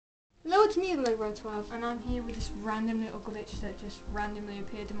it's me, LTOR, and I'm here with this random little glitch that just randomly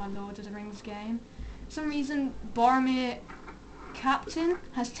appeared in my Lord of the Rings game. For some reason, Boromir Captain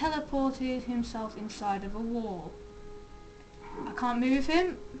has teleported himself inside of a wall. I can't move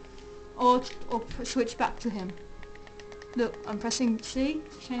him or switch back to him. Look, I'm pressing C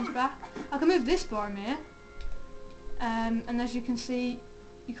to change back. I can move this Boromir, and as you can see,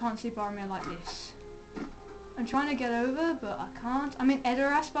 you can't see Boromir like this. I'm trying to get over, but I can't. I'm in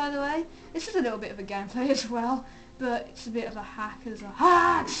Edoras, by the way. This is a little bit of a gameplay as well, but it's a bit of a hack as well.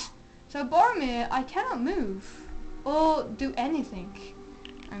 Hacks! So Boromir, I cannot move or do anything.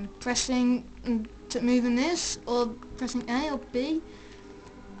 I'm pressing to moving this, or pressing A or B.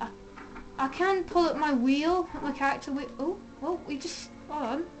 I can pull up my wheel, my character wheel. Oh, well, we just, hold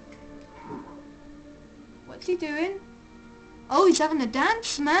on. What's he doing? Oh, he's having a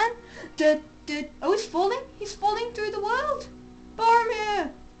dance, man. Oh, he's falling. He's falling through the world.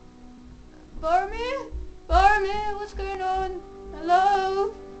 Boromir! Boromir? Boromir, what's going on?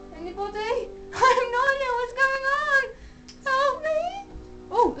 Hello? Anybody? I have no idea what's going on. Help me.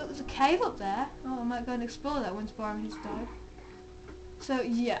 Oh, look, there's a cave up there. Oh, I might go and explore that once Boromir's died. So,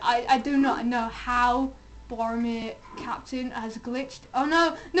 yeah, I do not know how Boromir Captain has glitched. Oh,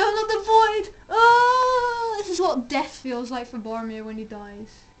 no. No, not the void. Oh, this is what death feels like for Boromir when he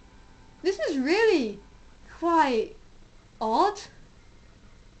dies. This is really quite odd.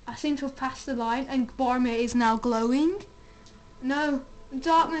 I seem to have passed the line and Boromir is now glowing. No,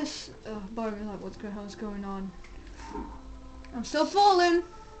 darkness. Oh, Boromir's like, what's going on? I'm still falling.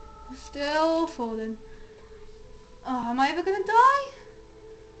 Still falling. Oh, am I ever gonna die?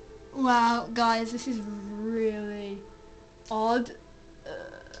 Wow, guys, this is really odd.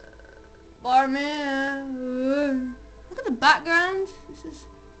 Boromir. Look at the background. This is...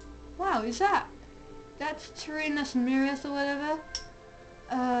 Wow, is that's Tyrannus Mirith or whatever?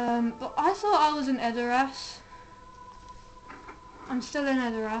 But I thought I was in Edoras. I'm still in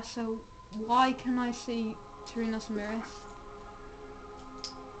Edoras, so why can I see Tyrannus Mirith?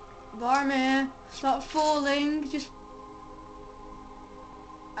 Boromir, stop falling.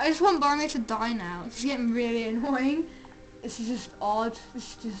 I just want Boromir to die now. It's getting really annoying. This is just odd.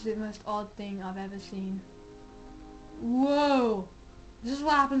 This is just the most odd thing I've ever seen. Whoa! This is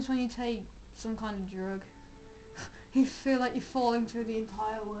what happens when you take some kind of drug. You feel like you're falling through the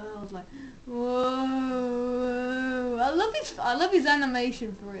entire world, like, whoa! I love his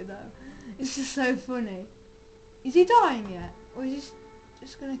animation for it though. It's just so funny. Is he dying yet, or is he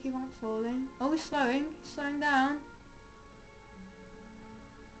just gonna keep on falling? Oh, he's slowing. He's slowing down.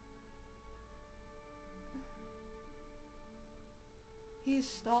 He's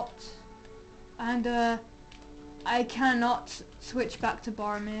stopped, and I cannot switch back to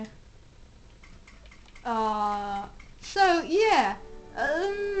Boromir. So yeah,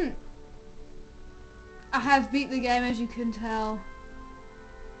 I have beat the game, as you can tell.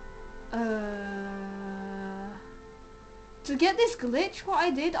 To get this glitch, what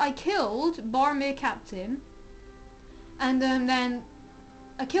I did, I killed Boromir Captain, and then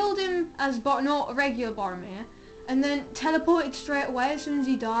I killed him as not a regular Boromir, and then teleported straight away as soon as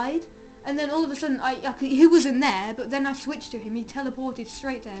he died. And then all of a sudden, he was in there, but then I switched to him. He teleported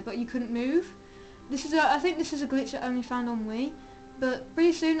straight there, but you couldn't move. I think this is a glitch I only found on Wii, but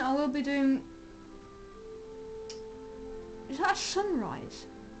pretty soon I will be doing. Is that a sunrise?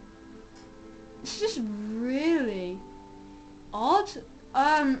 It's just really odd.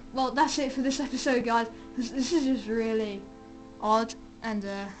 Well, that's it for this episode, guys. This is just really odd, and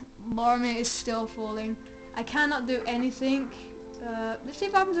Boromir is still falling. I cannot do anything. Let's see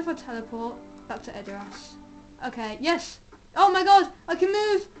what happens if I teleport back to Edoras. Okay, yes! Oh my god, I can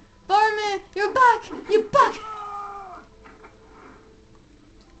move! Boromir, you're back! You're back!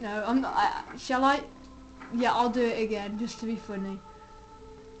 No, I'm not. Shall I? Yeah, I'll do it again, just to be funny.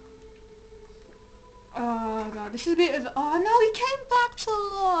 Oh god, this is a bit of... Oh no, he came back to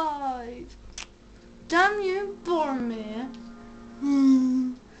life! Damn you, Boromir.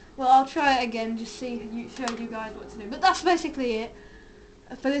 Well, I'll try it again, just show you guys what to do. But that's basically it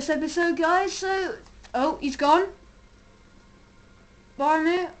for this episode, guys. So, oh, he's gone.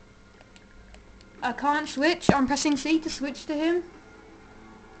 Boromir. I can't switch. I'm pressing C to switch to him.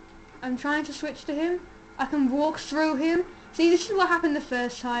 I'm trying to switch to him. I can walk through him. See, this is what happened the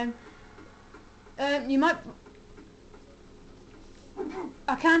first time. You might...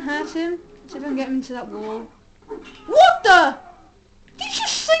 I can't hurt him. See if I can get him into that wall. What the? Did he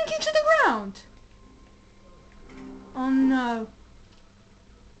just sink into the ground? Oh no.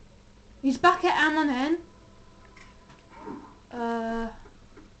 He's back at Amon.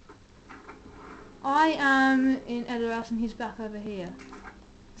 I am in Edoras and he's back over here.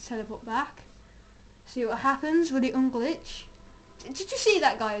 teleport back. See what happens. Will it unglitch? Did you see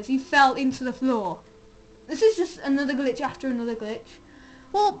that, guys? He fell into the floor. This is just another glitch after another glitch.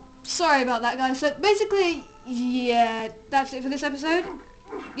 Well, sorry about that, guys. So basically, yeah, that's it for this episode.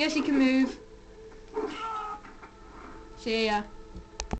 Yes, you can move. See ya.